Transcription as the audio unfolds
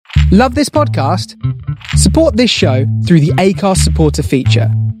Love this podcast? Support this show through the Acast supporter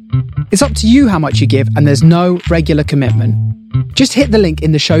feature. It's up to you how much you give, and there's no regular commitment. Just hit the link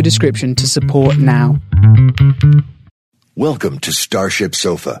in the show description to support now. Welcome to Starship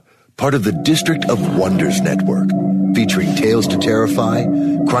Sofa, part of the District of Wonders network, featuring Tales to Terrify,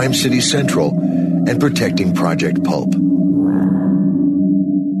 Crime City Central, and Protecting Project Pulp.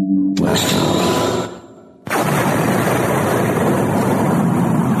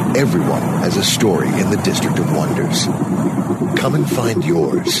 Everyone has a story in the District of Wonders. Come and find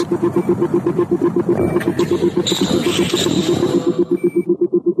yours.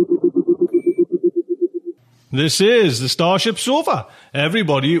 This is the Starship Sofa.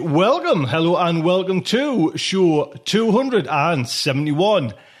 Everybody, welcome, hello, and welcome to show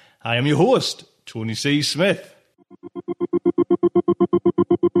 271. I am your host, Tony C. Smith.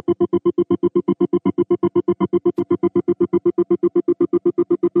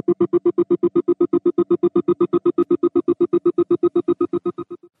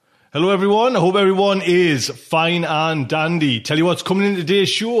 Hello everyone, I hope everyone is fine and dandy. Tell you what's coming in today's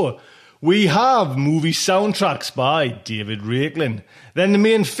show. We have movie soundtracks by David Rakelin. Then the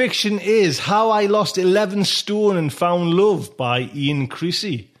main fiction is How I Lost 11 Stone and Found Love by Ian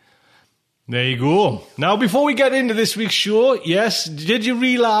Creasy. There you go. Now before we get into this week's show, yes, did you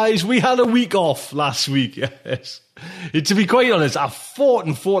realise we had a week off last week? Yes. To be quite honest, I fought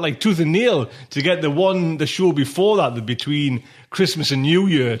like tooth and nail to get the show before that, between Christmas and New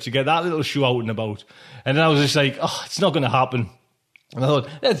Year, to get that little show out and about. And then I was just like, it's not going to happen. And I thought,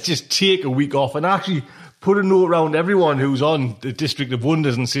 let's just take a week off and actually put a note around everyone who's on the District of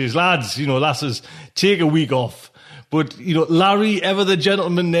Wonders and says, lads, lasses, take a week off. But, Larry, ever the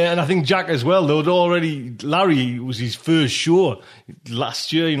gentleman there, and I think Jack as well, Larry was his first show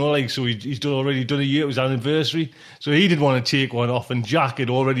last year, so he's already done a year, it was anniversary. So he didn't want to take one off, and Jack had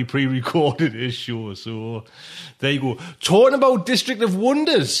already pre-recorded his show. So there you go. Talking about District of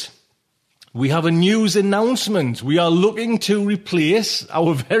Wonders, we have a news announcement. We are looking to replace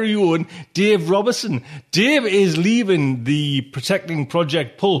our very own Dave Robertson. Dave is leaving the Protecting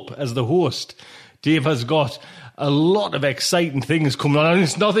Project Pulp as the host. Dave has got a lot of exciting things coming on. And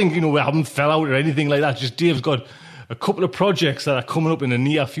it's nothing, we haven't fell out or anything like that. Just Dave's got a couple of projects that are coming up in the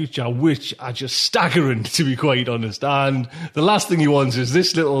near future, which are just staggering, to be quite honest. And the last thing he wants is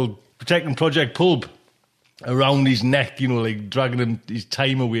this little Protecting Project Pulp around his neck, dragging his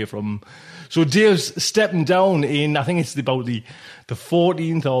time away from him. So Dave's stepping down in, I think it's about the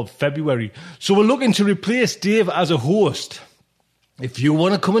 14th of February. So we're looking to replace Dave as a host. If you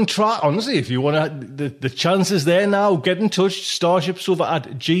want to come and try, honestly, if you want to, the chance is there now. Get in touch,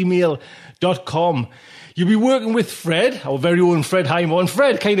 starshipsofa@gmail.com. You'll be working with Fred, our very own Fred Highmore. And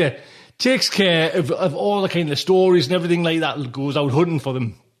Fred kind of takes care of all the kind of stories and everything like that, goes out hunting for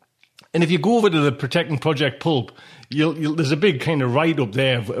them. And if you go over to the Protecting Project Pulp, there's a big kind of write-up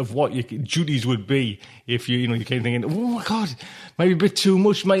there of what your duties would be if you're kind of thinking, oh my God, might be a bit too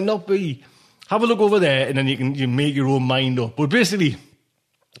much, might not be. Have a look over there, and then you make your own mind up. But basically,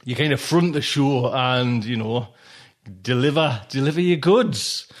 you kind of front the show and, deliver your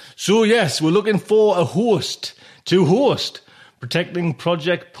goods. So yes, we're looking for a host to host Protecting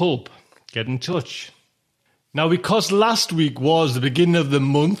Project Pulp. Get in touch. Now, because last week was the beginning of the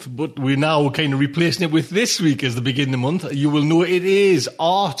month, but we're now kind of replacing it with this week as the beginning of the month, you will know it is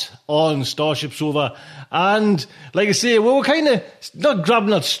art on Starship Sofa. And like I say, we're kind of not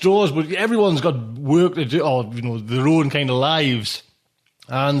grabbing at straws, but everyone's got work to do, or, their own kind of lives.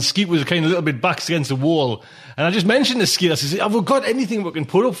 And Skeet was kind of a little bit backs against the wall. And I just mentioned to Skeet, I says, have we got anything we can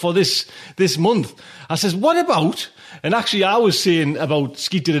put up for this month? I says, what about? And actually I was saying about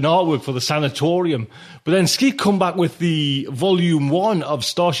Skeet did an artwork for the sanatorium. But then Skeet come back with the volume 1 of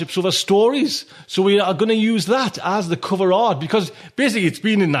Starship Sofa Stories. So we are going to use that as the cover art, because basically it's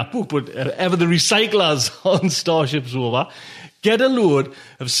been in that book, but ever the recyclers on Starship Sofa. Get a load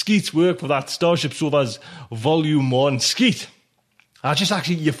of Skeet's work for that Starship Sofa's volume 1. Skeet,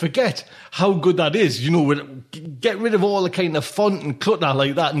 you forget how good that is. Get rid of all the kind of font and clutter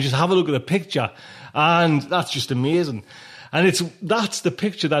like that and just have a look at the picture. And that's just amazing. And that's the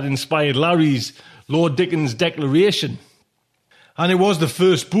picture that inspired Larry's Lord Dickens Declaration. And it was the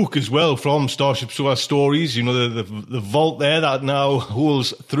first book as well from Starship Sofa Stories. The vault there that now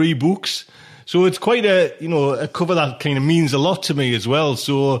holds 3 books. So it's quite a cover that kind of means a lot to me as well.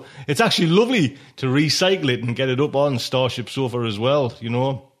 So it's actually lovely to recycle it and get it up on Starship Sofa as well,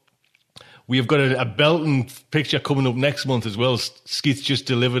 We've got a belting picture coming up next month as well. Skeet's just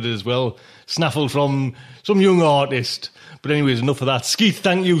delivered it as well. Snaffled from some young artist. But anyways, enough of that. Skeet,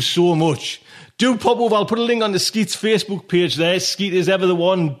 thank you so much. Do pop over. I'll put a link on the Skeet's Facebook page there. Skeet is ever the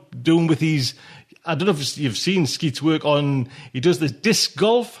one doing with these. I don't know if you've seen Skeet's work on. He does this disc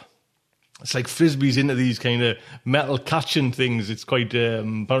golf. It's like frisbees into these kind of metal catching things. It's quite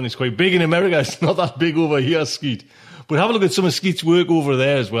apparently it's quite big in America. It's not that big over here, Skeet. But have a look at some of Skeet's work over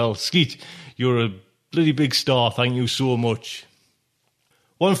there as well. Skeet, you're a bloody big star. Thank you so much.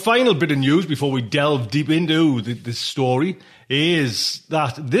 One final bit of news before we delve deep into this story is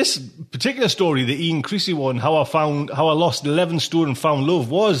that this particular story, the Ian Creasy one, how I lost 11 stone and found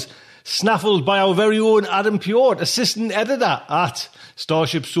love, was snaffled by our very own Adam Pjort, assistant editor at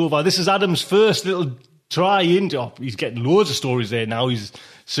Starship Sofa. This is Adam's first little try into. He's getting loads of stories there now. He's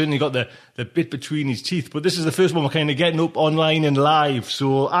certainly got the bit between his teeth. But this is the first one we're kind of getting up online and live.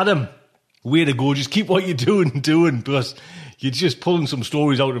 So, Adam, way to go. Just keep what you're doing, because you're just pulling some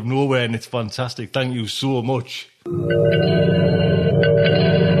stories out of nowhere, and it's fantastic. Thank you so much.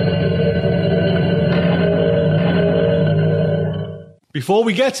 Before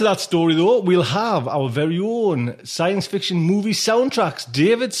we get to that story, though, we'll have our very own science fiction movie soundtracks.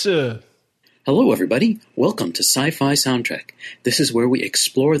 David, sir. Hello, everybody. Welcome to Sci-Fi Soundtrack. This is where we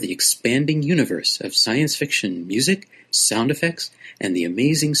explore the expanding universe of science fiction music, sound effects, and the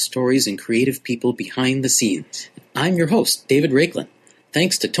amazing stories and creative people behind the scenes. I'm your host, David Raiklin.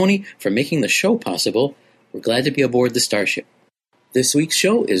 Thanks to Tony for making the show possible. We're glad to be aboard the Starship. This week's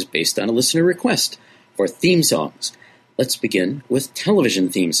show is based on a listener request for theme songs. Let's begin with television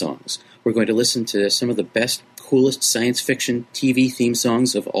theme songs. We're going to listen to some of the best, coolest science fiction TV theme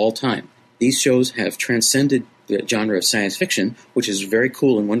songs of all time. These shows have transcended the genre of science fiction, which is very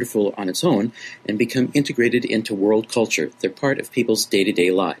cool and wonderful on its own, and become integrated into world culture. They're part of people's day-to-day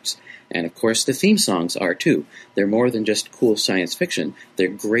lives. And of course, the theme songs are too. They're more than just cool science fiction. They're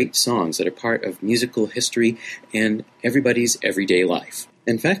great songs that are part of musical history and everybody's everyday life.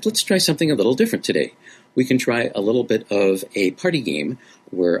 In fact, let's try something a little different today. We can try a little bit of a party game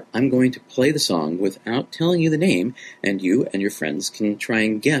where I'm going to play the song without telling you the name, and you and your friends can try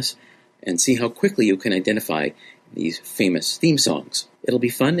and guess and see how quickly you can identify these famous theme songs. It'll be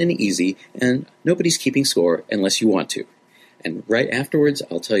fun and easy, and nobody's keeping score unless you want to. And right afterwards,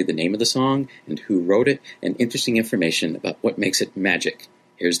 I'll tell you the name of the song and who wrote it and interesting information about what makes it magic.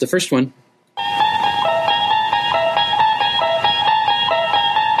 Here's the first one.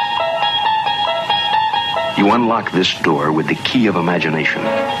 You unlock this door with the key of imagination.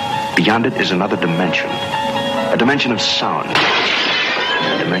 Beyond it is another dimension. A dimension of sound.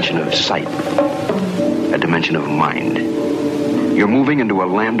 A dimension of sight. A dimension of mind. You're moving into a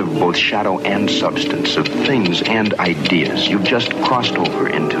land of both shadow and substance, of things and ideas. You've just crossed over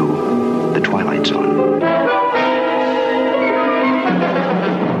into the Twilight Zone.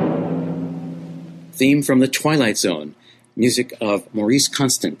 Theme from the Twilight Zone. Music of Maurice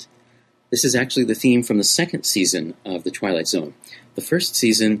Constant. This is actually the theme from the second season of The Twilight Zone. The first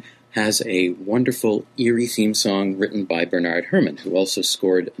season has a wonderful, eerie theme song written by Bernard Herrmann, who also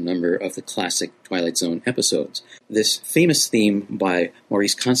scored a number of the classic Twilight Zone episodes. This famous theme by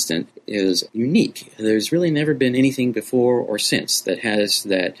Maurice Constant is unique. There's really never been anything before or since that has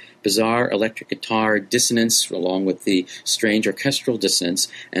that bizarre electric guitar dissonance along with the strange orchestral dissonance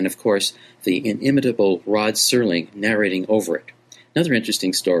and, of course, the inimitable Rod Serling narrating over it. Another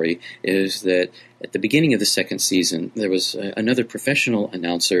interesting story is that at the beginning of the second season, there was another professional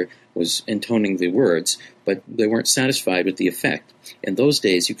announcer was intoning the words, but they weren't satisfied with the effect. In those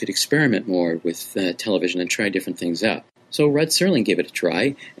days, you could experiment more with television and try different things out. So Rod Serling gave it a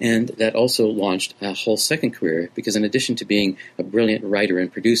try, and that also launched a whole second career, because in addition to being a brilliant writer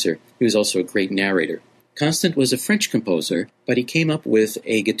and producer, he was also a great narrator. Constant was a French composer, but he came up with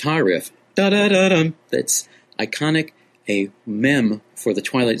a guitar riff, da-da-da-dum, that's iconic, a meme for the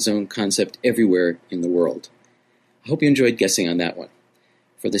Twilight Zone concept everywhere in the world. I hope you enjoyed guessing on that one.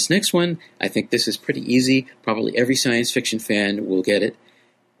 For this next one, I think this is pretty easy. Probably every science fiction fan will get it.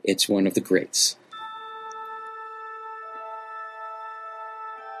 It's one of the greats.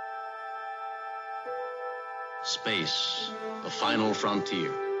 Space, the final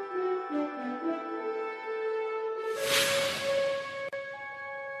frontier.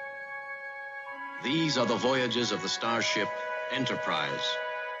 These are the voyages of the starship Enterprise.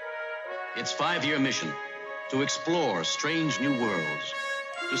 Its 5-year mission, to explore strange new worlds,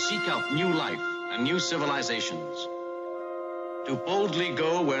 to seek out new life and new civilizations, to boldly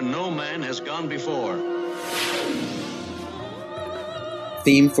go where no man has gone before.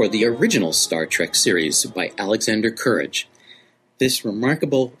 Theme for the original Star Trek series by Alexander Courage. This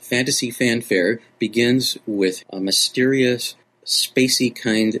remarkable fantasy fanfare begins with a mysterious, spacey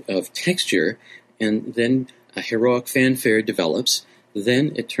kind of texture, and then a heroic fanfare develops.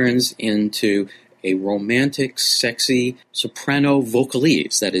 Then it turns into a romantic, sexy soprano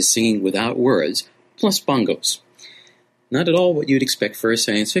vocalese, that is, singing without words, plus bongos. Not at all what you'd expect for a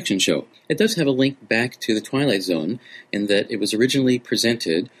science fiction show. It does have a link back to The Twilight Zone in that it was originally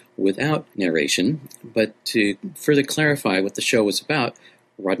presented without narration, but to further clarify what the show was about,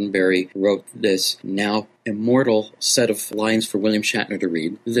 Roddenberry wrote this now immortal set of lines for William Shatner to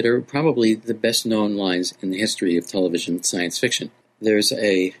read that are probably the best-known lines in the history of television science fiction. There's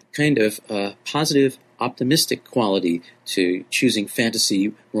a kind of positive, optimistic quality to choosing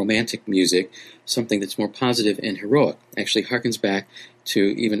fantasy, romantic music, something that's more positive and heroic. Actually harkens back to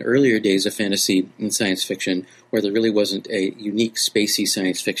even earlier days of fantasy and science fiction where there really wasn't a unique spacey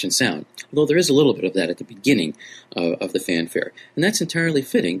science fiction sound. Although there is a little bit of that at the beginning of the fanfare. And that's entirely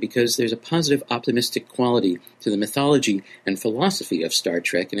fitting because there's a positive, optimistic quality to the mythology and philosophy of Star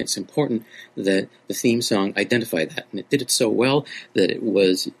Trek, and it's important that the theme song identify that. And it did it so well that it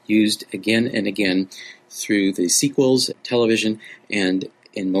was used again and again through the sequels, television, and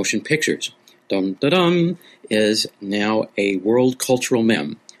in motion pictures. Dum Da Dum is now a world cultural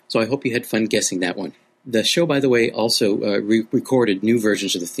meme. So I hope you had fun guessing that one. The show, by the way, also recorded new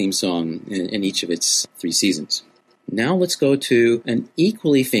versions of the theme song in each of its 3 seasons. Now let's go to an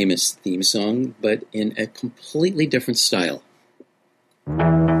equally famous theme song, but in a completely different style.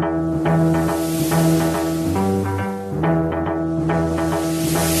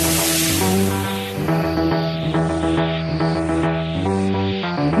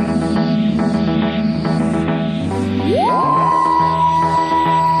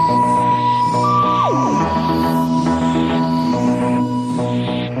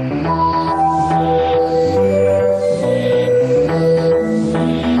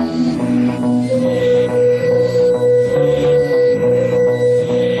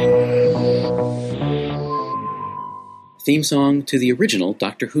 Theme song to the original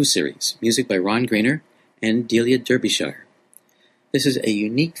Doctor Who series, music by Ron Grainer and Delia Derbyshire. This is a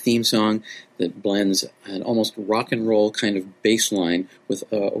unique theme song that blends an almost rock and roll kind of bass line with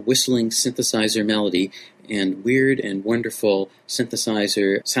a whistling synthesizer melody and weird and wonderful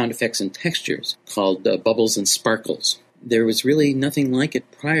synthesizer sound effects and textures called bubbles and sparkles. There was really nothing like it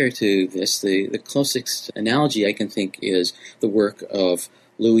prior to this. The closest analogy I can think is the work of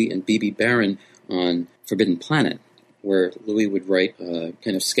Louis and B.B. Barron on Forbidden Planet, where Louis would write a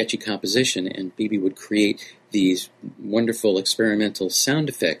kind of sketchy composition and B.B. would create these wonderful experimental sound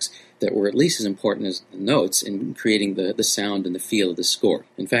effects that were at least as important as the notes in creating the sound and the feel of the score.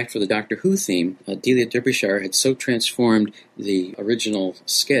 In fact, for the Doctor Who theme, Delia Derbyshire had so transformed the original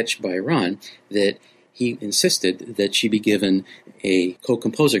sketch by Ron that he insisted that she be given a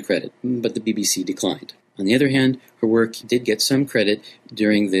co-composer credit, but the BBC declined. On the other hand, her work did get some credit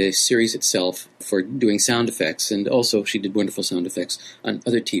during the series itself for doing sound effects, and also she did wonderful sound effects on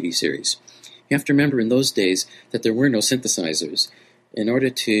other TV series. You have to remember in those days that there were no synthesizers. In order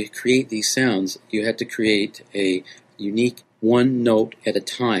to create these sounds, you had to create a unique one note at a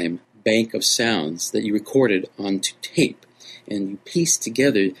time bank of sounds that you recorded onto tape, and you pieced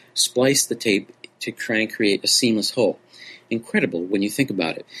together, spliced the tape to try and create a seamless whole. Incredible when you think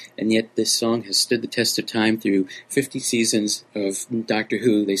about it. And yet this song has stood the test of time through 50 seasons of Doctor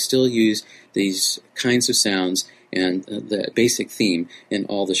Who. They still use these kinds of sounds and the basic theme in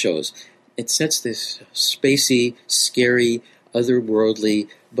all the shows. It sets this spacey, scary, otherworldly,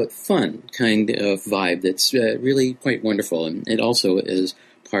 but fun kind of vibe that's really quite wonderful. And it also is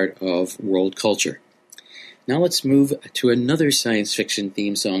part of world culture. Now let's move to another science fiction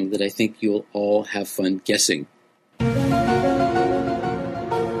theme song that I think you'll all have fun guessing.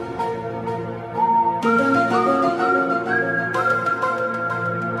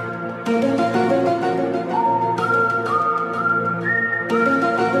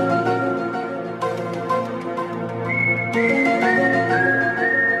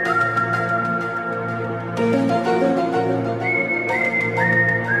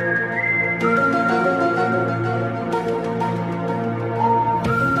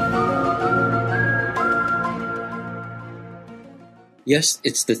 Yes,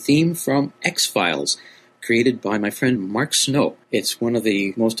 it's the theme from X-Files, created by my friend Mark Snow. It's one of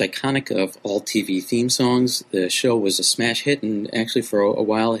the most iconic of all TV theme songs. The show was a smash hit, and actually for a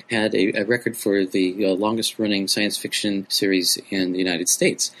while had a record for the longest-running science fiction series in the United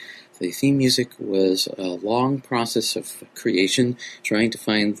States. The theme music was a long process of creation, trying to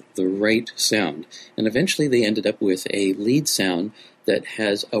find the right sound. And eventually they ended up with a lead sound that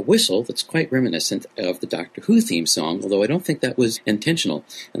has a whistle that's quite reminiscent of the Doctor Who theme song, although I don't think that was intentional.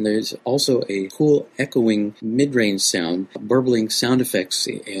 And there's also a cool echoing mid-range sound, burbling sound effects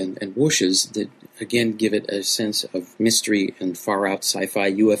and whooshes that again give it a sense of mystery and far-out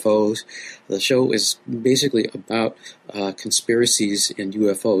sci-fi UFOs. The show is basically about conspiracies and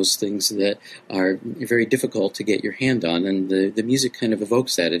UFOs, things that are very difficult to get your hand on, and the music kind of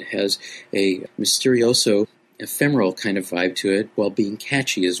evokes that. It has a mysterioso, ephemeral kind of vibe to it while being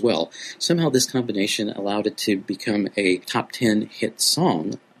catchy as well. Somehow this combination allowed it to become a top 10 hit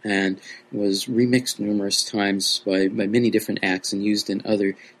song and was remixed numerous times by many different acts and used in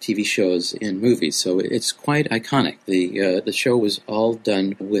other TV shows and movies. So it's quite iconic. The show was all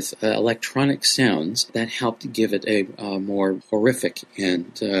done with electronic sounds that helped give it a more horrific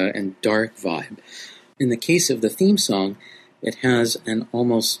and dark vibe. In the case of the theme song, it has an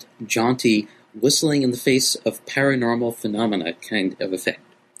almost jaunty, whistling in the face of paranormal phenomena kind of effect.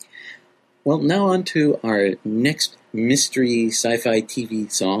 Well, now on to our next mystery sci-fi TV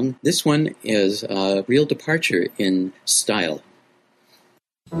song. This one is a real departure in style.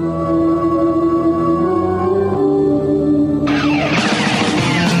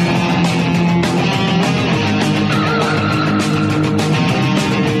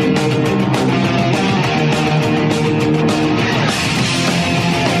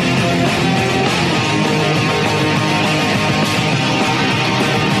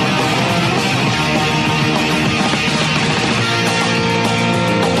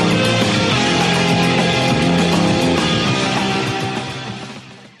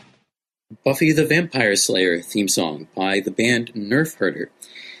 Buffy the Vampire Slayer theme song by the band Nerf Herder.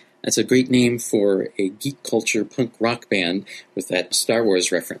 That's a great name for a geek culture punk rock band with that Star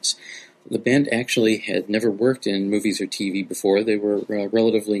Wars reference. The band actually had never worked in movies or TV before. They were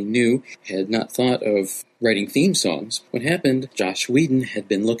relatively new, had not thought of writing theme songs. What happened, Joss Whedon had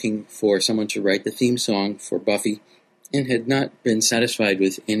been looking for someone to write the theme song for Buffy and had not been satisfied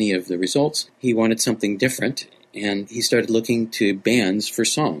with any of the results. He wanted something different, and he started looking to bands for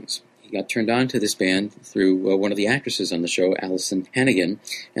songs. Got turned on to this band through one of the actresses on the show, Allison Hannigan,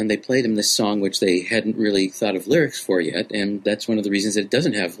 and they played him this song which they hadn't really thought of lyrics for yet, and that's one of the reasons that it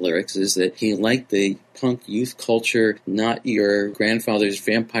doesn't have lyrics, is that he liked the punk youth culture, not your grandfather's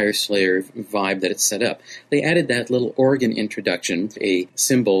Vampire Slayer vibe that it set up. They added that little organ introduction, a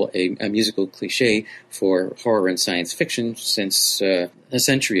symbol, a musical cliche for horror and science fiction since a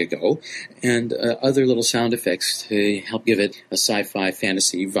century ago, and other little sound effects to help give it a sci-fi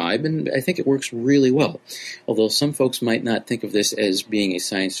fantasy vibe, and I think it works really well. Although some folks might not think of this as being a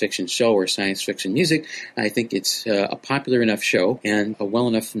science fiction show or science fiction music, I think it's a popular enough show and a well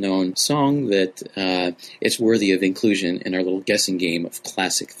enough known song that it's worthy of inclusion in our little guessing game of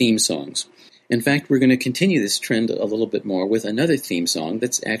classic theme songs. In fact, we're going to continue this trend a little bit more with another theme song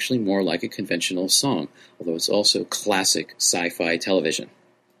that's actually more like a conventional song, although it's also classic sci-fi television.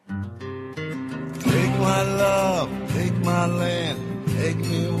 Take my love, take my land, take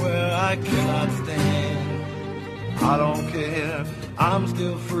me where I cannot stand. I don't care, I'm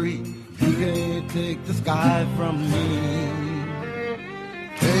still free, you can't take the sky from me.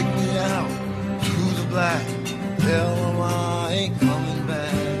 Take me out to the black, tell them I ain't coming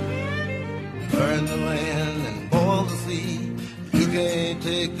back. Burn the land and boil the sea, you can't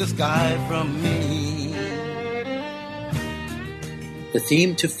take the sky from me. The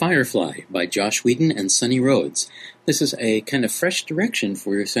theme to Firefly by Joss Whedon and Sonny Rhodes. This is a kind of fresh direction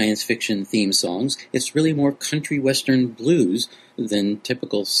for your science fiction theme songs. It's really more country western blues than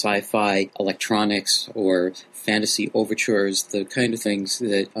typical sci-fi electronics or fantasy overtures, the kind of things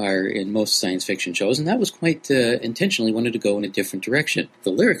that are in most science fiction shows, and that was quite intentionally wanted to go in a different direction. The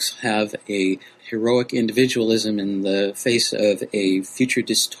lyrics have a heroic individualism in the face of a future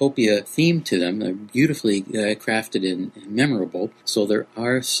dystopia theme to them. They're beautifully crafted and memorable, so there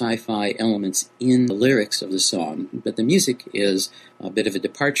are sci-fi elements in the lyrics of the song, but the music is a bit of a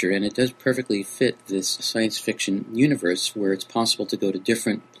departure, and it does perfectly fit this science fiction universe where it's possible to go to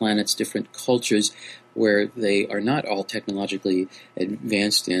different planets, different cultures, where they are not all technologically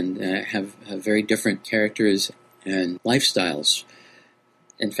advanced and have very different characters and lifestyles.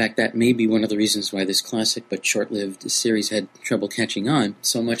 In fact, that may be one of the reasons why this classic but short-lived series had trouble catching on.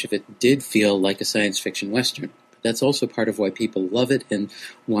 So much of it did feel like a science fiction western. But that's also part of why people love it and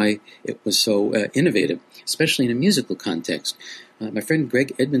why it was so innovative, especially in a musical context. My friend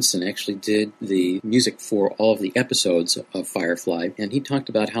Greg Edmondson actually did the music for all of the episodes of Firefly, and he talked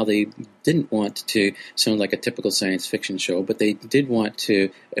about how they didn't want to sound like a typical science fiction show, but they did want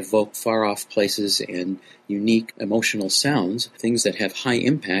to evoke far-off places and unique emotional sounds, things that have high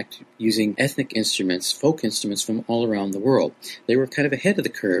impact, using ethnic instruments, folk instruments from all around the world. They were kind of ahead of the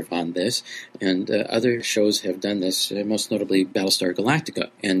curve on this, and other shows have done this, most notably Battlestar Galactica,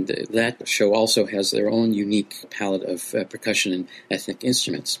 and that show also has their own unique palette of percussion and ethnic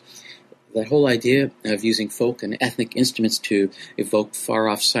instruments. That whole idea of using folk and ethnic instruments to evoke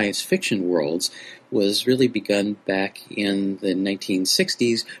far-off science fiction worlds was really begun back in the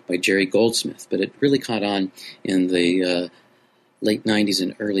 1960s by Jerry Goldsmith, but it really caught on in the late 90s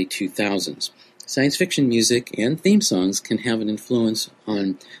and early 2000s. Science fiction music and theme songs can have an influence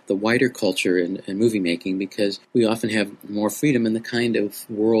on the wider culture and movie making because we often have more freedom in the kind of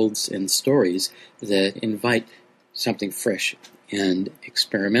worlds and stories that invite something fresh and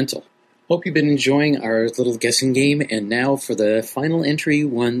experimental. Hope you've been enjoying our little guessing game, and now for the final entry,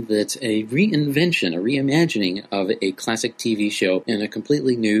 one that's a reinvention, a reimagining of a classic TV show in a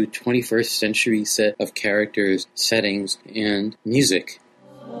completely new 21st century set of characters, settings, and music.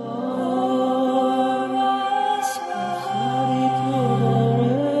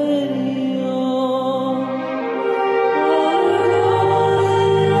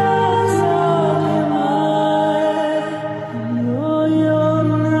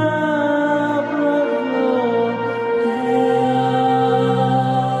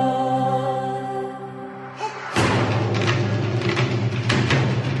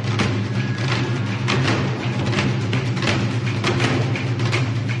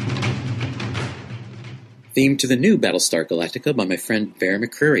 Theme to the new Battlestar Galactica by my friend Bear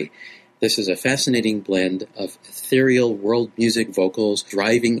McCreary. This is a fascinating blend of ethereal world music vocals,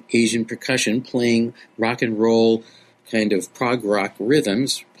 driving Asian percussion, playing rock and roll kind of prog rock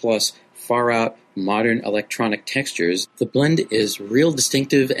rhythms, plus far-out modern electronic textures. The blend is real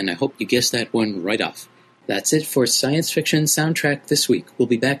distinctive, and I hope you guessed that one right off. That's it for Science Fiction Soundtrack this week. We'll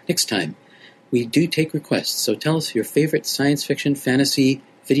be back next time. We do take requests, so tell us your favorite science fiction, fantasy,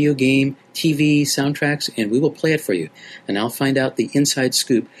 video game, TV soundtracks, and we will play it for you. And I'll find out the inside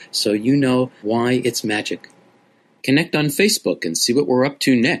scoop so you know why it's magic. Connect on Facebook and see what we're up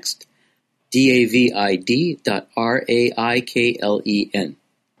to next. david.raiklen.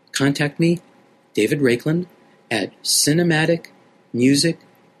 Contact me, David Raiklen, at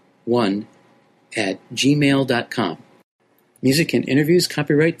cinematicmusic1@gmail.com. Music and interviews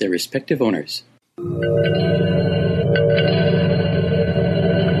copyright their respective owners.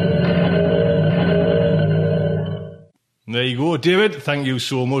 There you go, David. Thank you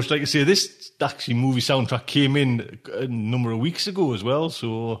so much. Like I say, this actually movie soundtrack came in a number of weeks ago as well.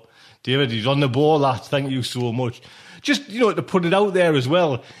 So, David, he's on the ball. That. Thank you so much. Just, to put it out there as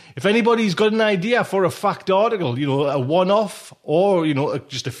well, if anybody's got an idea for a fact article, a one-off or,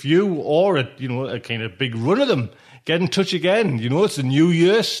 just a few or, a kind of big run of them, get in touch again. It's the new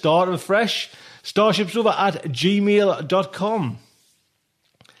year, start afresh. starshipsover@gmail.com.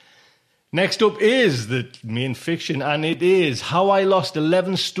 Next up is the main fiction, and it is How I Lost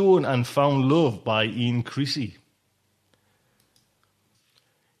 11 Stone and Found Love by Ian Creasy.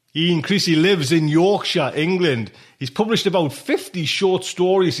 Ian Creasy lives in Yorkshire, England. He's published about 50 short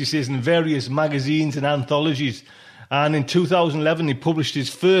stories, he says, in various magazines and anthologies. And in 2011, he published his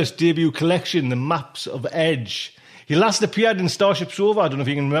first debut collection, The Maps of Edge. He last appeared in Starship Sofa, I don't know if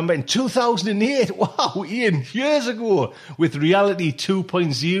you can remember, in 2008. Wow, Ian, years ago, with Reality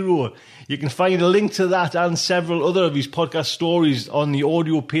 2.0. You can find a link to that and several other of his podcast stories on the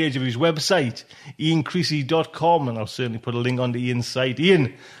audio page of his website, iancreasy.com, and I'll certainly put a link onto Ian's site.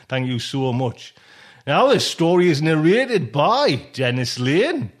 Ian, thank you so much. Now, this story is narrated by Dennis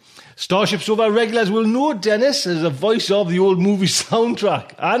Lane. Starship Sofa regulars will know Dennis as a voice of the old movie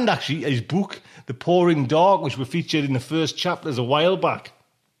soundtrack, and actually his book, The Pouring Dark, which were featured in the first chapters a while back.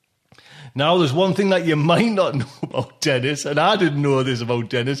 Now, there's one thing that you might not know about Dennis, and I didn't know this about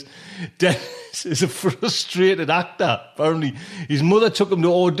Dennis. Dennis is a frustrated actor. Apparently, his mother took him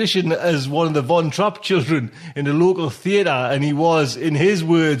to audition as one of the Von Trapp children in the local theatre, and he was, in his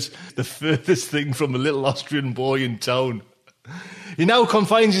words, the furthest thing from a little Austrian boy in town. He now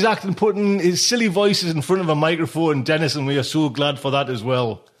confines his acting, putting his silly voices in front of a microphone, Dennis, and we are so glad for that as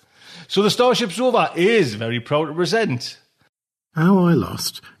well. So the Starship Sofa is very proud to present How I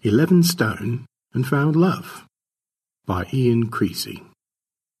Lost 11 Stone and Found Love by Ian Creasy.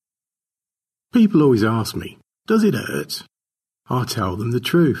 People always ask me, does it hurt? I tell them the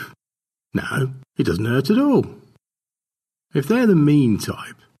truth. No, it doesn't hurt at all. If they're the mean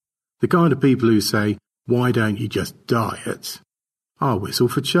type, the kind of people who say, why don't you just diet? I'll whistle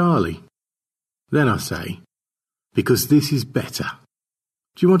for Charlie. Then I say, because this is better.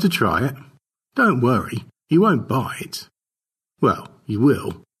 Do you want to try it? Don't worry, you won't bite. Well, you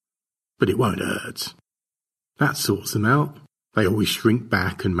will, but it won't hurt. That sorts them out. They always shrink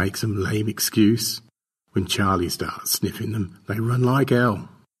back and make some lame excuse. When Charlie starts sniffing them, they run like hell.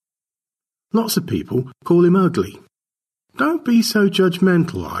 Lots of people call him ugly. Don't be so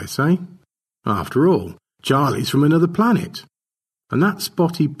judgmental, I say. After all, Charlie's from another planet. And that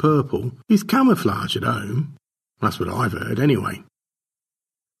spotty purple is camouflage at home. That's what I've heard anyway.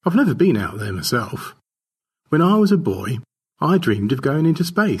 I've never been out there myself. When I was a boy, I dreamed of going into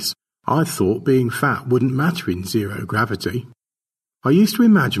space. I thought being fat wouldn't matter in zero gravity. I used to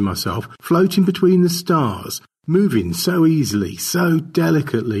imagine myself floating between the stars, moving so easily, so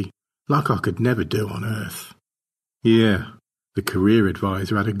delicately, like I could never do on Earth. Yeah, the career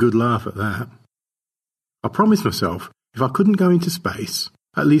advisor had a good laugh at that. I promised myself if I couldn't go into space,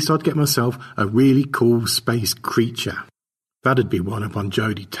 at least I'd get myself a really cool space creature. That'd be one up on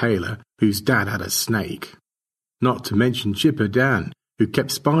Jodie Taylor, whose dad had a snake. Not to mention Chipper Dan, who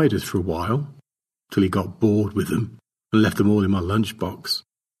kept spiders for a while, till he got bored with them and left them all in my lunchbox.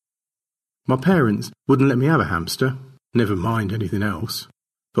 My parents wouldn't let me have a hamster, never mind anything else.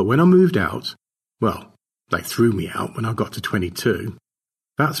 But when I moved out, well, they threw me out when I got to 22.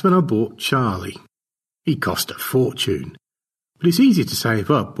 That's when I bought Charlie. He cost a fortune, but it's easy to save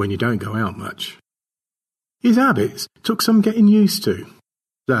up when you don't go out much. His habits took some getting used to,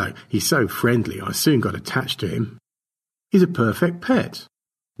 though he's so friendly I soon got attached to him. He's a perfect pet,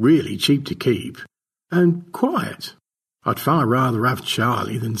 really cheap to keep, and quiet. I'd far rather have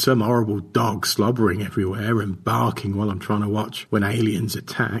Charlie than some horrible dog slobbering everywhere and barking while I'm trying to watch when aliens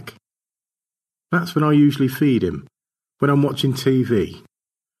attack. That's when I usually feed him, when I'm watching TV.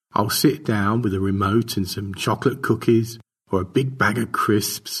 I'll sit down with a remote and some chocolate cookies, or a big bag of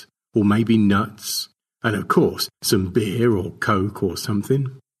crisps, or maybe nuts, and of course some beer or Coke or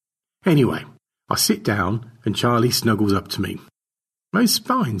something. Anyway, I sit down and Charlie snuggles up to me. Most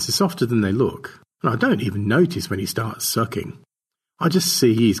spines are softer than they look, and I don't even notice when he starts sucking. I just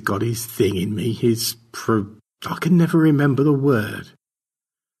see he's got his thing in me, I can never remember the word.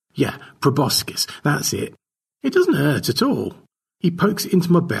 Yeah, proboscis, that's it. It doesn't hurt at all. He pokes it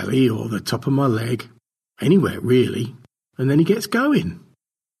into my belly or the top of my leg, anywhere really, and then he gets going.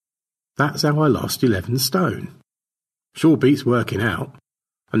 That's how I lost 11 stone. Sure beats working out,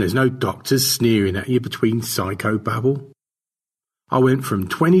 and there's no doctors sneering at you between psychobabble. I went from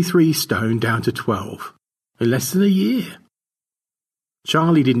 23 stone down to 12 in less than a year.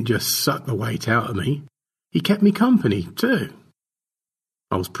 Charlie didn't just suck the weight out of me, he kept me company too.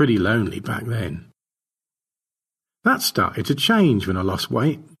 I was pretty lonely back then. That started to change when I lost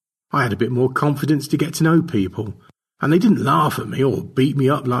weight. I had a bit more confidence to get to know people, and they didn't laugh at me or beat me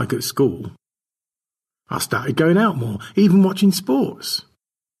up like at school. I started going out more, even watching sports.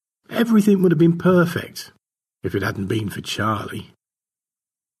 Everything would have been perfect if it hadn't been for Charlie.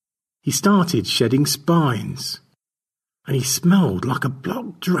 He started shedding spines, and he smelled like a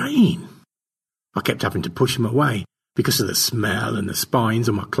blocked drain. I kept having to push him away because of the smell and the spines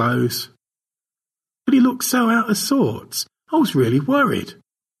on my clothes. But he looked so out of sorts, I was really worried.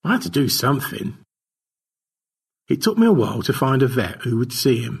 I had to do something. It took me a while to find a vet who would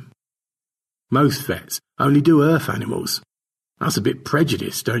see him. Most vets only do earth animals. That's a bit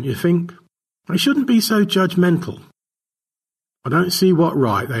prejudiced, don't you think? They shouldn't be so judgmental. I don't see what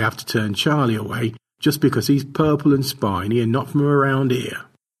right they have to turn Charlie away just because he's purple and spiny and not from around here.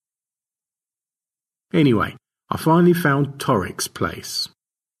 Anyway, I finally found Torik's place.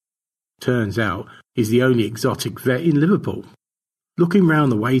 Turns out he's the only exotic vet in Liverpool. Looking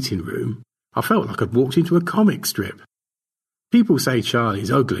round the waiting room, I felt like I'd walked into a comic strip. People say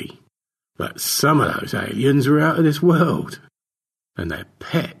Charlie's ugly, but some of those aliens were out of this world. And their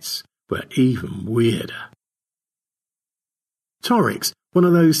pets were even weirder. Torik's one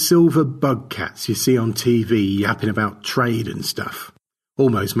of those silver bug cats you see on TV yapping about trade and stuff.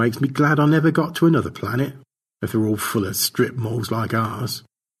 Almost makes me glad I never got to another planet, if they're all full of strip malls like ours.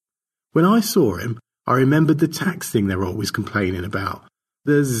 When I saw him, I remembered the tax thing they're always complaining about,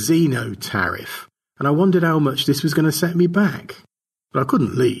 the Xeno tariff, and I wondered how much this was going to set me back. But I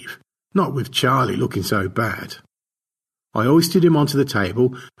couldn't leave, not with Charlie looking so bad. I hoisted him onto the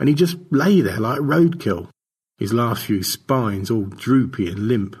table, and he just lay there like roadkill, his last few spines all droopy and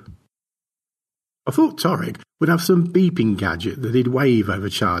limp. I thought Torik would have some beeping gadget that he'd wave over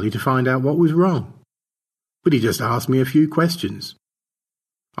Charlie to find out what was wrong. But he just asked me a few questions.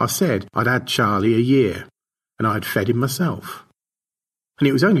 I said I'd had Charlie a year, and I'd fed him myself. And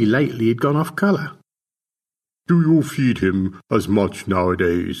it was only lately he'd gone off colour. "Do you feed him as much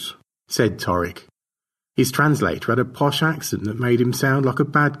nowadays?" said Torik. His translator had a posh accent that made him sound like a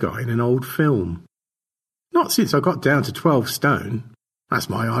bad guy in an old film. Not since I got down to 12 stone. That's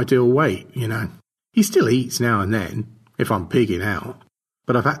my ideal weight, you know. He still eats now and then, if I'm pigging out,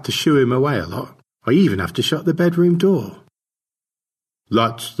 but I've had to shoo him away a lot. I even have to shut the bedroom door.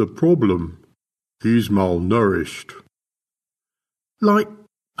 "That's the problem. He's malnourished." Like,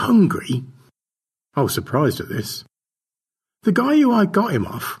 hungry? I was surprised at this. The guy who I got him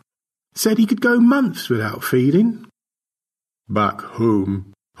off said he could go months without feeding. Back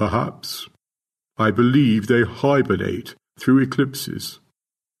home, perhaps. I believe they hibernate through eclipses.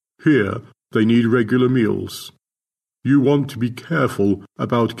 Here, they need regular meals. You want to be careful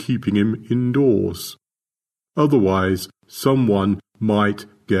about keeping him indoors. Otherwise, someone might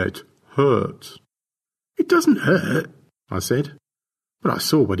get hurt. It doesn't hurt, I said, but I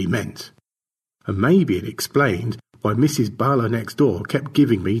saw what he meant. And maybe it explained why Mrs. Barlow next door kept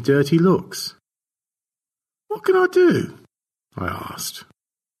giving me dirty looks. What can I do? I asked.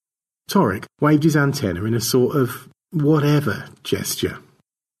 Torek waved his antenna in a sort of whatever gesture.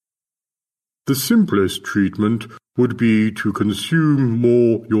 The simplest treatment would be to consume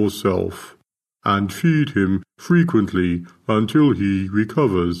more yourself and feed him frequently until he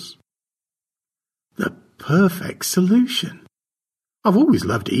recovers. The perfect solution. I've always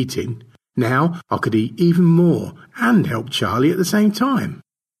loved eating. Now I could eat even more and help Charlie at the same time.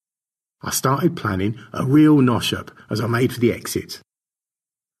 I started planning a real nosh-up as I made for the exit.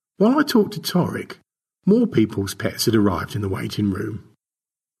 While I talked to Torek, more people's pets had arrived in the waiting room.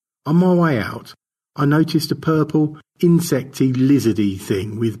 On my way out, I noticed a purple, insecty, lizardy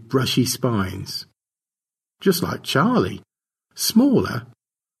thing with brushy spines. Just like Charlie. Smaller,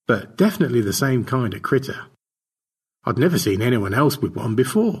 but definitely the same kind of critter. I'd never seen anyone else with one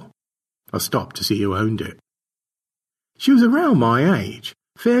before. I stopped to see who owned it. She was around my age,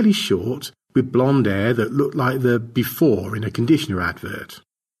 fairly short, with blonde hair that looked like the before in a conditioner advert.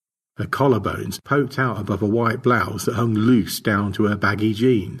 Her collarbones poked out above a white blouse that hung loose down to her baggy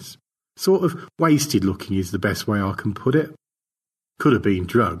jeans. Sort of wasted looking is the best way I can put it. Could have been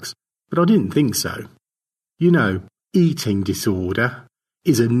drugs, but I didn't think so. You know, eating disorder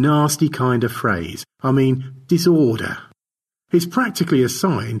is a nasty kind of phrase. I mean, disorder. It's practically a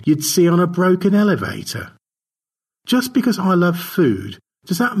sign you'd see on a broken elevator. Just because I love food,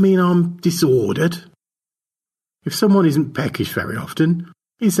 does that mean I'm disordered? If someone isn't peckish very often,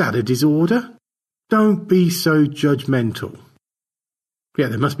 is that a disorder? Don't be so judgmental. Yeah,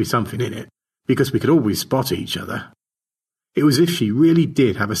 there must be something in it, because we could always spot each other. It was as if she really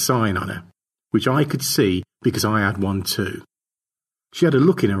did have a sign on her, which I could see because I had one too. She had a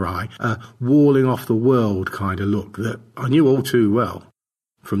look in her eye, a walling off the world kind of look that I knew all too well,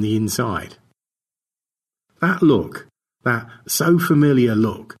 from the inside. That look, that so familiar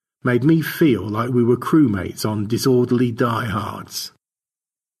look, made me feel like we were crewmates on Disorderly Diehards.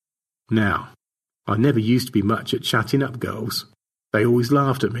 Now, I never used to be much at chatting up girls. They always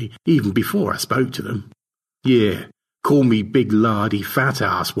laughed at me, even before I spoke to them. Yeah, call me big lardy fat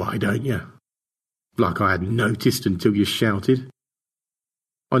ass, why don't you? Like I hadn't noticed until you shouted.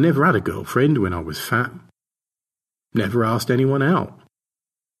 I never had a girlfriend when I was fat. Never asked anyone out.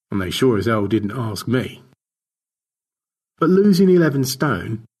 And they sure as hell didn't ask me. But losing 11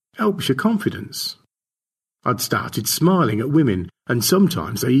 stone helps your confidence. I'd started smiling at women, and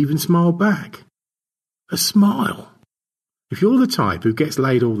sometimes they even smiled back. A smile. If you're the type who gets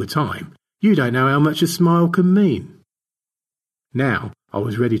laid all the time, you don't know how much a smile can mean. Now I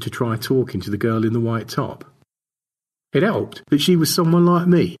was ready to try talking to the girl in the white top. It helped that she was someone like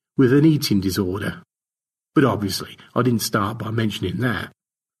me with an eating disorder. But obviously I didn't start by mentioning that.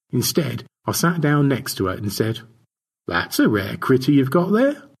 Instead, I sat down next to her and said, "That's a rare critter you've got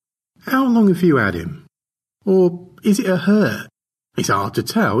there. How long have you had him? Or is it a her? It's hard to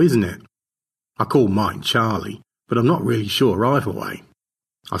tell, isn't it? I call mine Charlie, but I'm not really sure either way."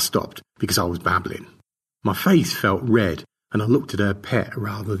 I stopped because I was babbling. My face felt red, and I looked at her pet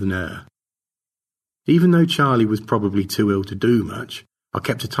rather than her. Even though Charlie was probably too ill to do much, I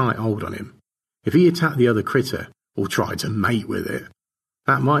kept a tight hold on him. If he attacked the other critter, or tried to mate with it,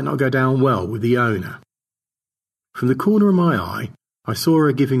 that might not go down well with the owner. From the corner of my eye, I saw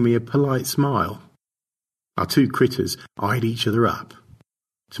her giving me a polite smile. Our two critters eyed each other up.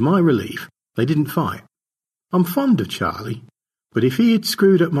 To my relief, they didn't fight. I'm fond of Charlie, but if he had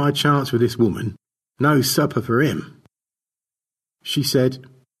screwed up my chance with this woman, no supper for him. She said,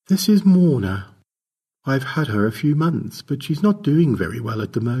 "This is Morna. I've had her a few months, but she's not doing very well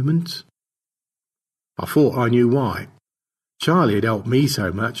at the moment." I thought I knew why. Charlie had helped me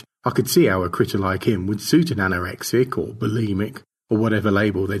so much, I could see how a critter like him would suit an anorexic or bulimic or whatever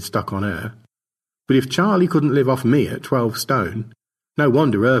label they'd stuck on her. But if Charlie couldn't live off me at 12 stone, no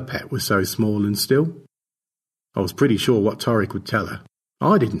wonder her pet was so small and still. I was pretty sure what Torek would tell her.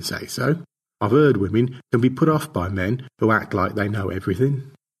 I didn't say so. I've heard women can be put off by men who act like they know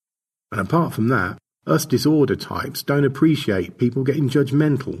everything. And apart from that, us disorder types don't appreciate people getting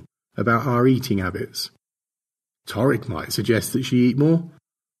judgmental about our eating habits. Torek might suggest that she eat more,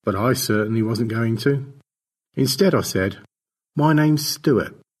 but I certainly wasn't going to. Instead I said, My name's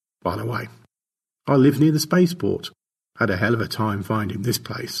Stuart, by the way. I live near the spaceport. Had a hell of a time finding this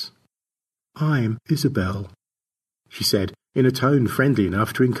place. I'm Isabel, she said, in a tone friendly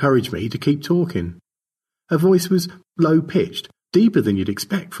enough to encourage me to keep talking. Her voice was low-pitched, deeper than you'd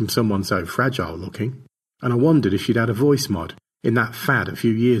expect from someone so fragile-looking, and I wondered if she'd had a voice mod in that fad a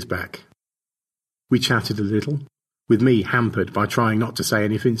few years back. We chatted a little, with me hampered by trying not to say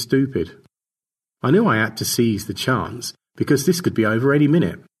anything stupid. I knew I had to seize the chance, because this could be over any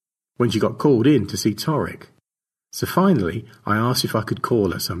minute, when she got called in to see Torek. So finally, I asked if I could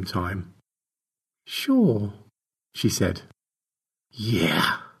call her sometime. Sure, she said.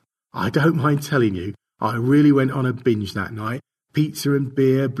 Yeah, I don't mind telling you, I really went on a binge that night. Pizza and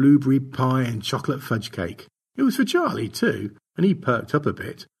beer, blueberry pie and chocolate fudge cake. It was for Charlie too, and he perked up a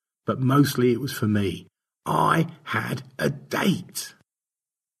bit, but mostly it was for me. I had a date.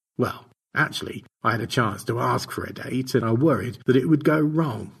 Well, actually, I had a chance to ask for a date, and I worried that it would go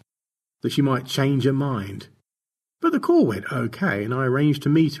wrong, that she might change her mind. But the call went okay, and I arranged to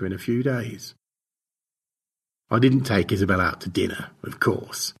meet her in a few days. I didn't take Isabel out to dinner, of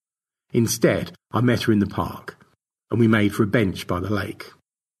course. Instead, I met her in the park, and we made for a bench by the lake.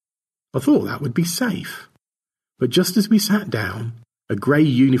 I thought that would be safe. But just as we sat down, a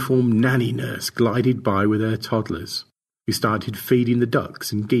grey-uniformed nanny nurse glided by with her toddlers, who started feeding the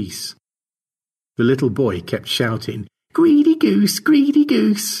ducks and geese. The little boy kept shouting, "Greedy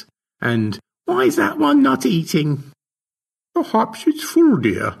goose," and "Why is that one not eating?" "Perhaps it's full,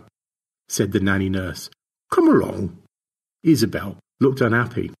 dear," said the nanny nurse. "Come along." Isabel looked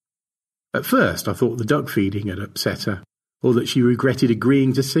unhappy. At first I thought the duck feeding had upset her, or that she regretted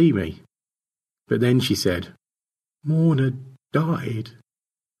agreeing to see me. But then she said, "Morna died."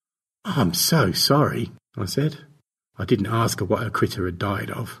 "I'm so sorry," I said. I didn't ask her what her critter had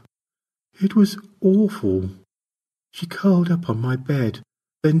died of. "It was awful. She curled up on my bed,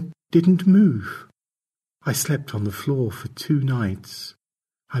 then didn't move. I slept on the floor for 2 nights.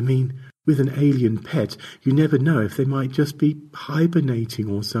 I mean, with an alien pet, you never know if they might just be hibernating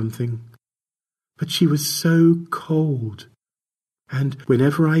or something. But she was so cold, and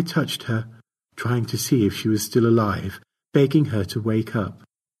whenever I touched her, trying to see if she was still alive, begging her to wake up,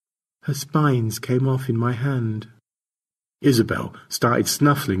 her spines came off in my hand." Isabel started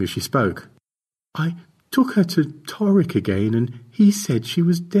snuffling as she spoke. "I took her to Torek again, and he said she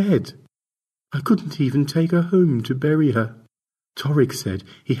was dead. I couldn't even take her home to bury her. Torek said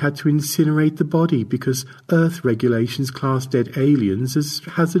he had to incinerate the body because Earth regulations class dead aliens as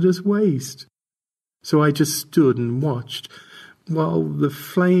hazardous waste. So I just stood and watched while the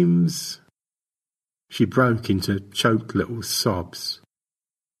flames—" She broke into choked little sobs.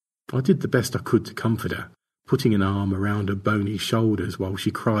 I did the best I could to comfort her, putting an arm around her bony shoulders while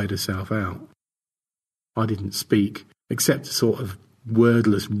she cried herself out. I didn't speak, except a sort of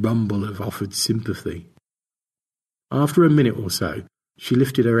wordless rumble of offered sympathy. After a minute or so, she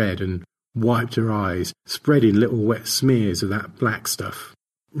lifted her head and wiped her eyes, spreading little wet smears of that black stuff.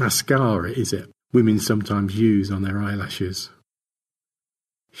 Mascara, is it? Women sometimes use on their eyelashes.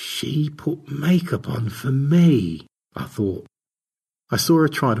 She put makeup on for me, I thought. I saw her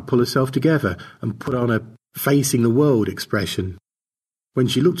try to pull herself together and put on a facing the world expression. When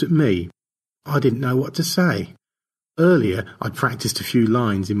she looked at me, I didn't know what to say. Earlier, I'd practiced a few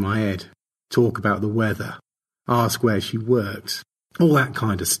lines in my head, talk about the weather, ask where she works, all that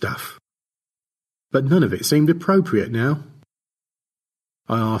kind of stuff. But none of it seemed appropriate now.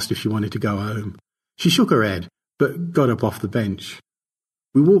 I asked if she wanted to go home. She shook her head, but got up off the bench.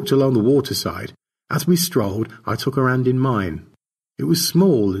 We walked along the waterside. As we strolled, I took her hand in mine. It was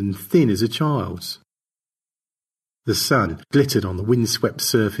small and thin as a child's. The sun glittered on the windswept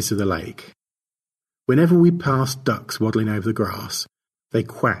surface of the lake. Whenever we passed ducks waddling over the grass, they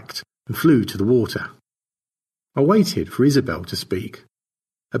quacked and flew to the water. I waited for Isabel to speak.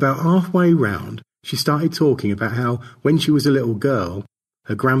 About halfway round, she started talking about how, when she was a little girl,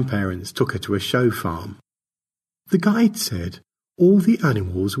 her grandparents took her to a show farm. The guide said all the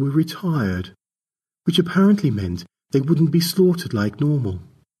animals were retired, which apparently meant they wouldn't be slaughtered like normal.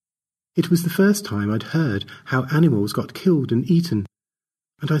 It was the first time I'd heard how animals got killed and eaten,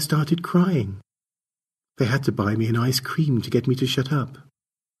 and I started crying. They had to buy me an ice cream to get me to shut up.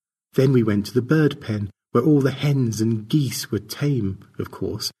 Then we went to the bird pen, where all the hens and geese were tame, of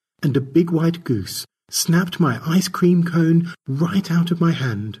course, and a big white goose snapped my ice cream cone right out of my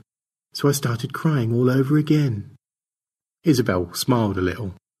hand, so I started crying all over again. Isabel smiled a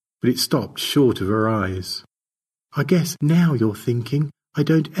little, but it stopped short of her eyes. I guess now you're thinking I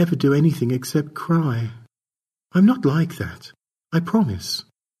don't ever do anything except cry. I'm not like that, I promise.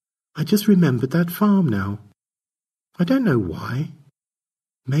 I just remembered that farm now. I don't know why.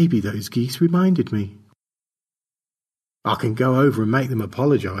 Maybe those geese reminded me. I can go over and make them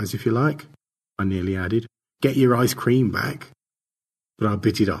apologise if you like, I nearly added. Get your ice cream back. But I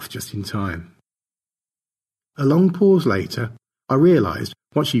bit it off just in time. A long pause later, I realised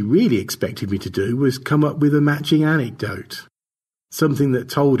what she really expected me to do was come up with a matching anecdote. Something that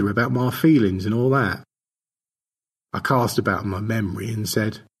told her about my feelings and all that. I cast about my memory and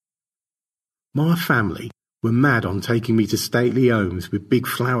said, my family were mad on taking me to stately homes with big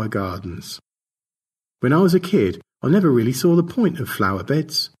flower gardens. When I was a kid, I never really saw the point of flower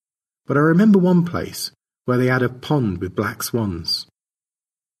beds, but I remember one place where they had a pond with black swans.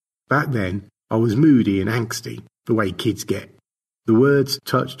 Back then, I was moody and angsty, the way kids get. The words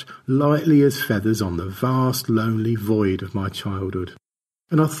touched lightly as feathers on the vast, lonely void of my childhood.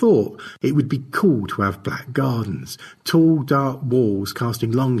 And I thought it would be cool to have black gardens, tall, dark walls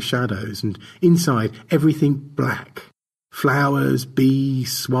casting long shadows, and inside everything black. Flowers,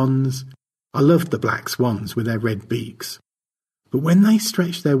 bees, swans. I loved the black swans with their red beaks. But when they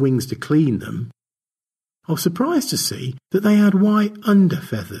stretched their wings to clean them, I was surprised to see that they had white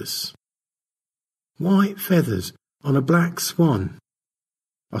underfeathers. White feathers on a black swan.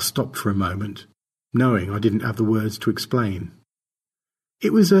 I stopped for a moment, knowing I didn't have the words to explain.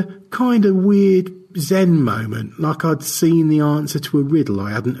 It was a kind of weird Zen moment, like I'd seen the answer to a riddle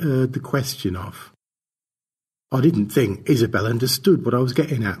I hadn't heard the question of. I didn't think Isabel understood what I was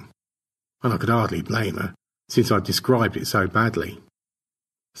getting at, and I could hardly blame her, since I'd described it so badly.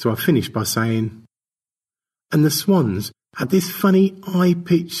 So I finished by saying, and the swans had this funny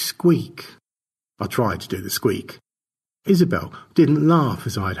high-pitched squeak. I tried to do the squeak. Isabel didn't laugh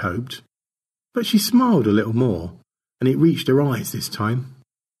as I'd hoped, but she smiled a little more, and it reached her eyes this time.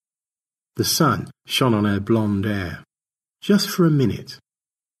 The sun shone on her blonde hair, just for a minute.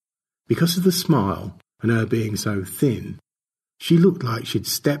 Because of the smile and her being so thin, she looked like she'd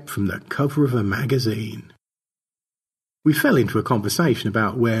stepped from the cover of a magazine. We fell into a conversation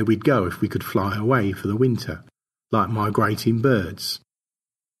about where we'd go if we could fly away for the winter, like migrating birds.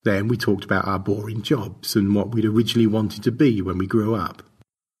 Then we talked about our boring jobs and what we'd originally wanted to be when we grew up.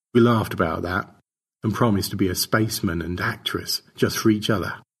 We laughed about that and promised to be a spaceman and actress just for each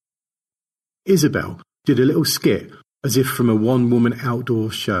other. Isabel did a little skit as if from a one-woman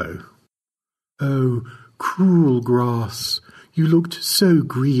outdoor show. Oh, cruel grass, you looked so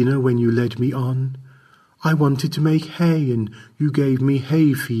greener when you led me on. I wanted to make hay and you gave me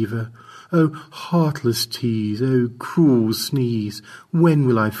hay fever. Oh, heartless tease, oh, cruel sneeze, when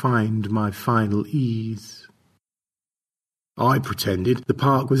will I find my final ease? I pretended the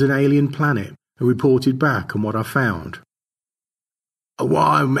park was an alien planet and reported back on what I found. A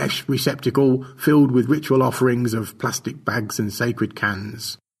wire mesh receptacle filled with ritual offerings of plastic bags and sacred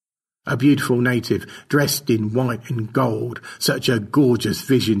cans. A beautiful native dressed in white and gold, such a gorgeous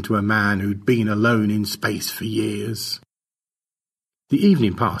vision to a man who'd been alone in space for years. The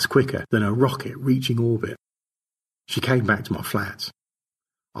evening passed quicker than a rocket reaching orbit. She came back to my flat.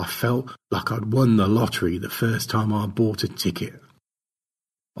 I felt like I'd won the lottery the first time I bought a ticket.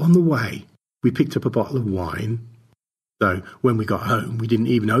 On the way, we picked up a bottle of wine, though when we got home we didn't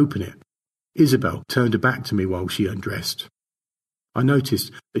even open it. Isabel turned her back to me while she undressed. I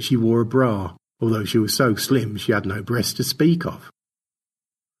noticed that she wore a bra, although she was so slim she had no breasts to speak of.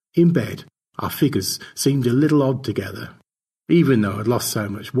 In bed, our figures seemed a little odd together. Even though I'd lost so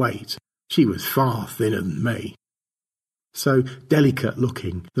much weight, she was far thinner than me. So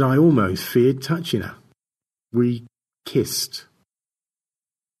delicate-looking that I almost feared touching her. We kissed.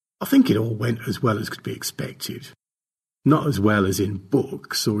 I think it all went as well as could be expected. Not as well as in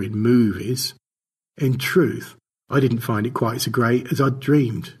books or in movies. In truth, I didn't find it quite so great as I'd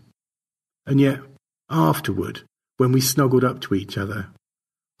dreamed. And yet, afterward, when we snuggled up to each other,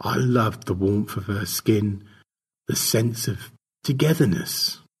 I loved the warmth of her skin, the sense of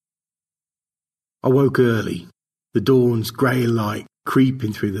togetherness. I woke early, the dawn's grey light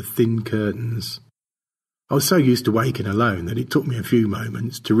creeping through the thin curtains. I was so used to waking alone that it took me a few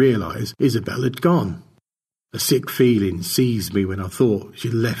moments to realise Isabel had gone. A sick feeling seized me when I thought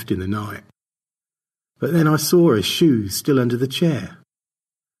she'd left in the night. But then I saw her shoes still under the chair.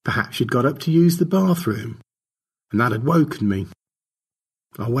 Perhaps she'd got up to use the bathroom, and that had woken me.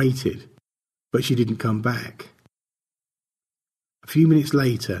 I waited, but she didn't come back. A few minutes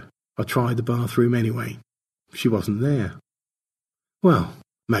later, I tried the bathroom anyway. She wasn't there. Well,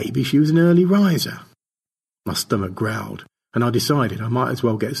 maybe she was an early riser. My stomach growled, and I decided I might as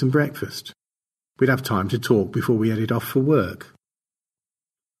well get some breakfast. We'd have time to talk before we headed off for work.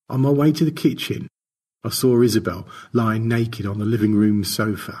 On my way to the kitchen, I saw Isabel lying naked on the living room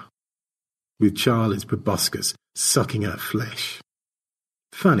sofa. with Charlie's proboscis sucking her flesh.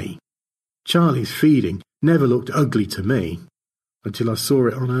 Funny, Charlie's feeding never looked ugly to me until I saw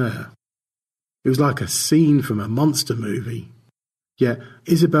it on her. It was like a scene from a monster movie. Yet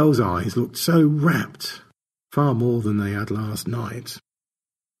Isabel's eyes looked so rapt, far more than they had last night.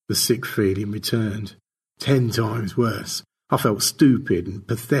 The sick feeling returned, 10 times worse. I felt stupid and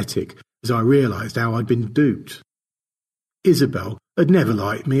pathetic as I realised how I'd been duped. Isabel had never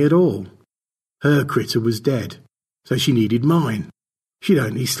liked me at all. Her critter was dead, so she needed mine. She'd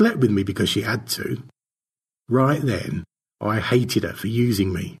only slept with me because she had to. Right then, I hated her for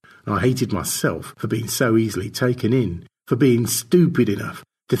using me, and I hated myself for being so easily taken in, for being stupid enough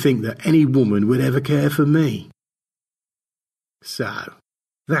to think that any woman would ever care for me. So,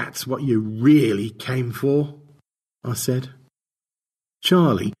 that's what you really came for, I said.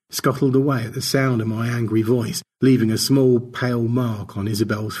 Charlie scuttled away at the sound of my angry voice, leaving a small pale mark on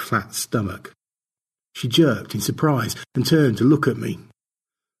Isabel's flat stomach. She jerked in surprise and turned to look at me.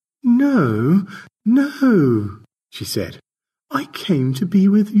 No, she said. I came to be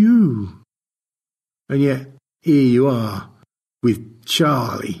with you. And yet, here you are, with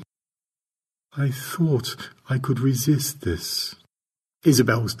Charlie. I thought I could resist this.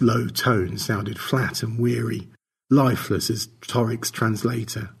 Isabel's low tone sounded flat and weary, lifeless as Torik's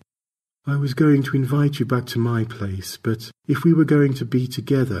translator. I was going to invite you back to my place, but if we were going to be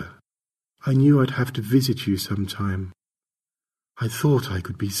together, I knew I'd have to visit you sometime. I thought I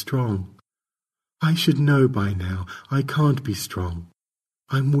could be strong. I should know by now I can't be strong.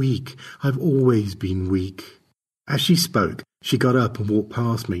 I'm weak. I've always been weak. As she spoke, she got up and walked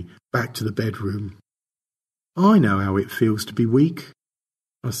past me, back to the bedroom. I know how it feels to be weak,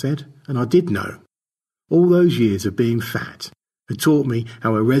 I said, and I did know. All those years of being fat had taught me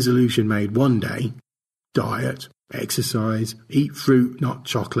how a resolution made one day, diet, exercise, eat fruit, not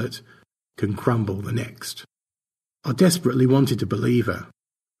chocolate, can crumble the next. I desperately wanted to believe her,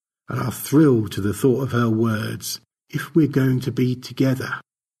 and I thrilled to the thought of her words, if we're going to be together.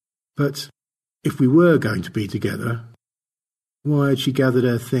 But if we were going to be together, why had she gathered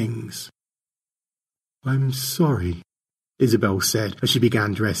her things? I'm sorry, Isabel said as she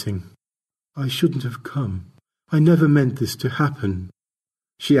began dressing. I shouldn't have come. I never meant this to happen.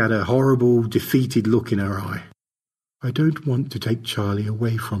 She had a horrible, defeated look in her eye. I don't want to take Charlie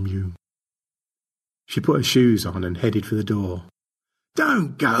away from you. She put her shoes on and headed for the door.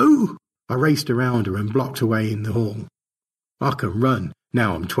 Don't go! I raced around her and blocked away in the hall. I can run,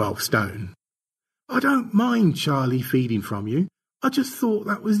 now I'm 12 stone. I don't mind Charlie feeding from you. I just thought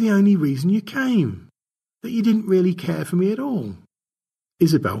that was the only reason you came, that you didn't really care for me at all.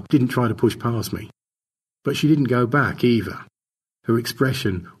 Isabel didn't try to push past me, but she didn't go back either. Her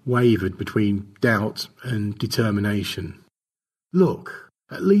expression wavered between doubt and determination. Look,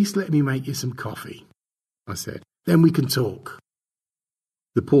 at least let me make you some coffee, I said. Then we can talk.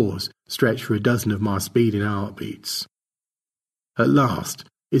 The pause stretched for a dozen of my speeding heartbeats. At last,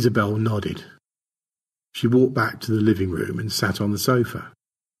 Isabel nodded. She walked back to the living room and sat on the sofa.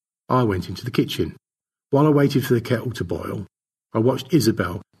 I went into the kitchen. While I waited for the kettle to boil, I watched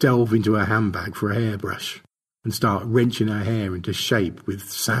Isabel delve into her handbag for a hairbrush and start wrenching her hair into shape with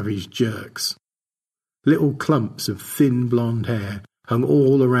savage jerks. Little clumps of thin blonde hair hung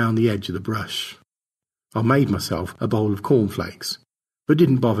all around the edge of the brush. I made myself a bowl of cornflakes, but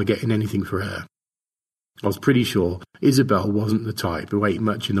didn't bother getting anything for her. I was pretty sure Isabel wasn't the type who ate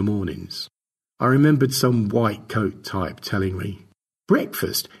much in the mornings. I remembered some white coat type telling me,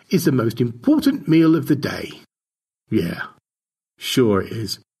 breakfast is the most important meal of the day. Yeah, sure it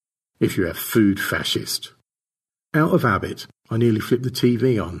is, if you're a food fascist. Out of habit, I nearly flipped the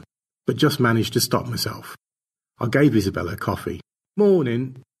TV on, but just managed to stop myself. I gave Isabel her coffee.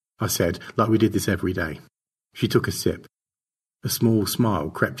 Morning, I said, like we did this every day. She took a sip. A small smile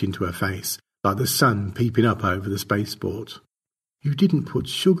crept into her face, like the sun peeping up over the spaceport. You didn't put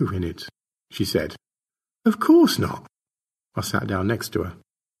sugar in it, she said. Of course not. I sat down next to her.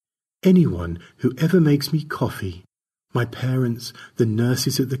 Anyone who ever makes me coffee, my parents, the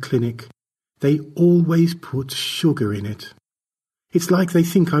nurses at the clinic, they always put sugar in it. It's like they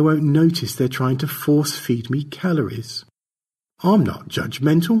think I won't notice they're trying to force-feed me calories. I'm not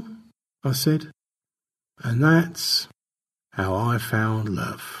judgmental, I said. And that's how I found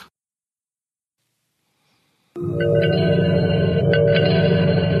love.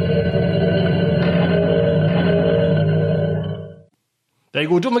 There you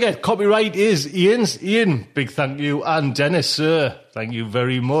go. Don't forget, copyright is Ian's. Ian, big thank you. And Dennis, sir, thank you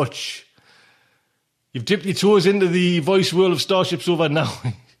very much. You've dipped your toes into the voice world of Starship Sofa now.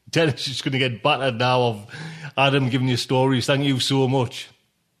 Dennis is going to get battered now of Adam giving you stories. Thank you so much.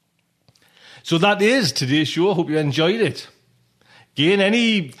 So that is today's show. Hope you enjoyed it. Again,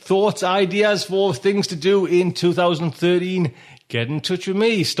 any thoughts, ideas for things to do in 2013, get in touch with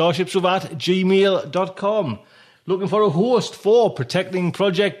me, starshipsov@gmail.com. Looking for a host for Protecting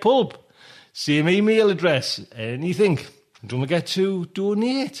Project Pulp. Same email address, anything. And don't forget to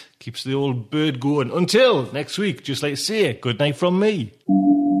donate. Keeps the old bird going. Until next week, just like to say, good night from me.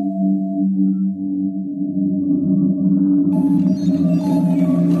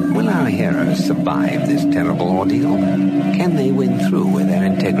 Will our heroes survive this terrible ordeal? Can they win through with their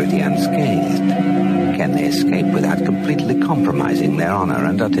integrity unscathed? Can they escape without completely compromising their honor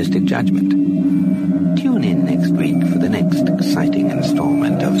and artistic judgment? Tune in next week for the next exciting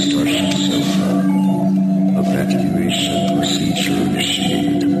installment of Starship Sofa. Evacuation procedure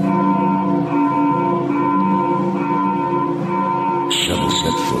initiated. Shuttle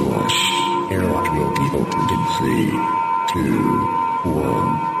set for launch. Airlock will be opened in 3, 2,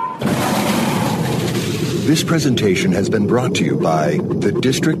 1. This presentation has been brought to you by the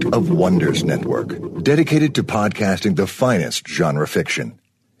District of Wonders Network, dedicated to podcasting the finest genre fiction.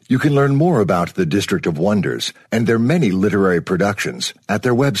 You can learn more about the District of Wonders and their many literary productions at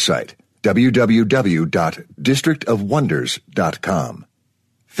their website, www.districtofwonders.com.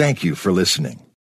 Thank you for listening.